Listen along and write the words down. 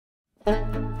Have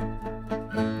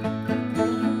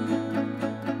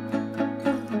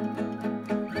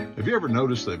you ever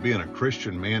noticed that being a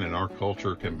Christian man in our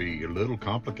culture can be a little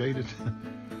complicated?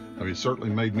 I mean, it certainly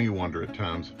made me wonder at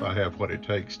times if I have what it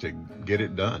takes to get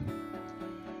it done.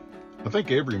 I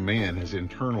think every man has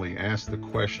internally asked the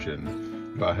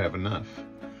question, do I have enough?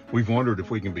 We've wondered if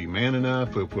we can be man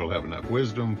enough, if we'll have enough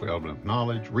wisdom, if we'll have enough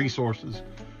knowledge, resources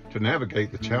to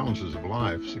navigate the challenges of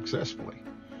life successfully.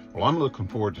 Well, I'm looking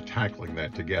forward to tackling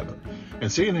that together and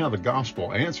seeing how the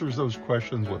gospel answers those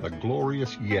questions with a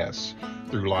glorious yes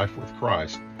through life with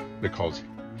Christ, because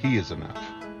He is enough.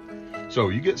 So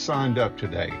you get signed up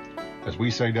today. As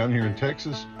we say down here in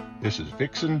Texas, this is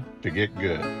fixin' to get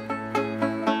good.